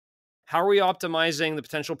How are we optimizing the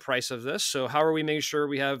potential price of this? So how are we making sure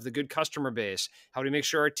we have the good customer base? How do we make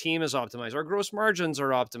sure our team is optimized? Our gross margins are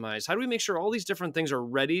optimized? How do we make sure all these different things are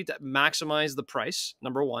ready to maximize the price?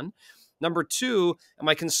 Number one. Number two, am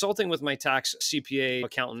I consulting with my tax CPA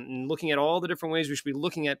accountant and looking at all the different ways we should be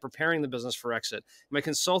looking at preparing the business for exit? Am I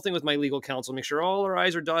consulting with my legal counsel, make sure all our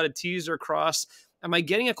I's are dotted, T's are crossed? Am I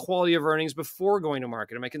getting a quality of earnings before going to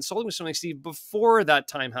market? Am I consulting with something like Steve before that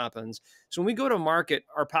time happens? So when we go to market,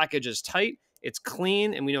 our package is tight, it's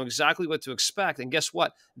clean, and we know exactly what to expect. And guess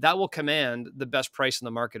what? That will command the best price in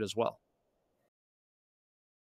the market as well.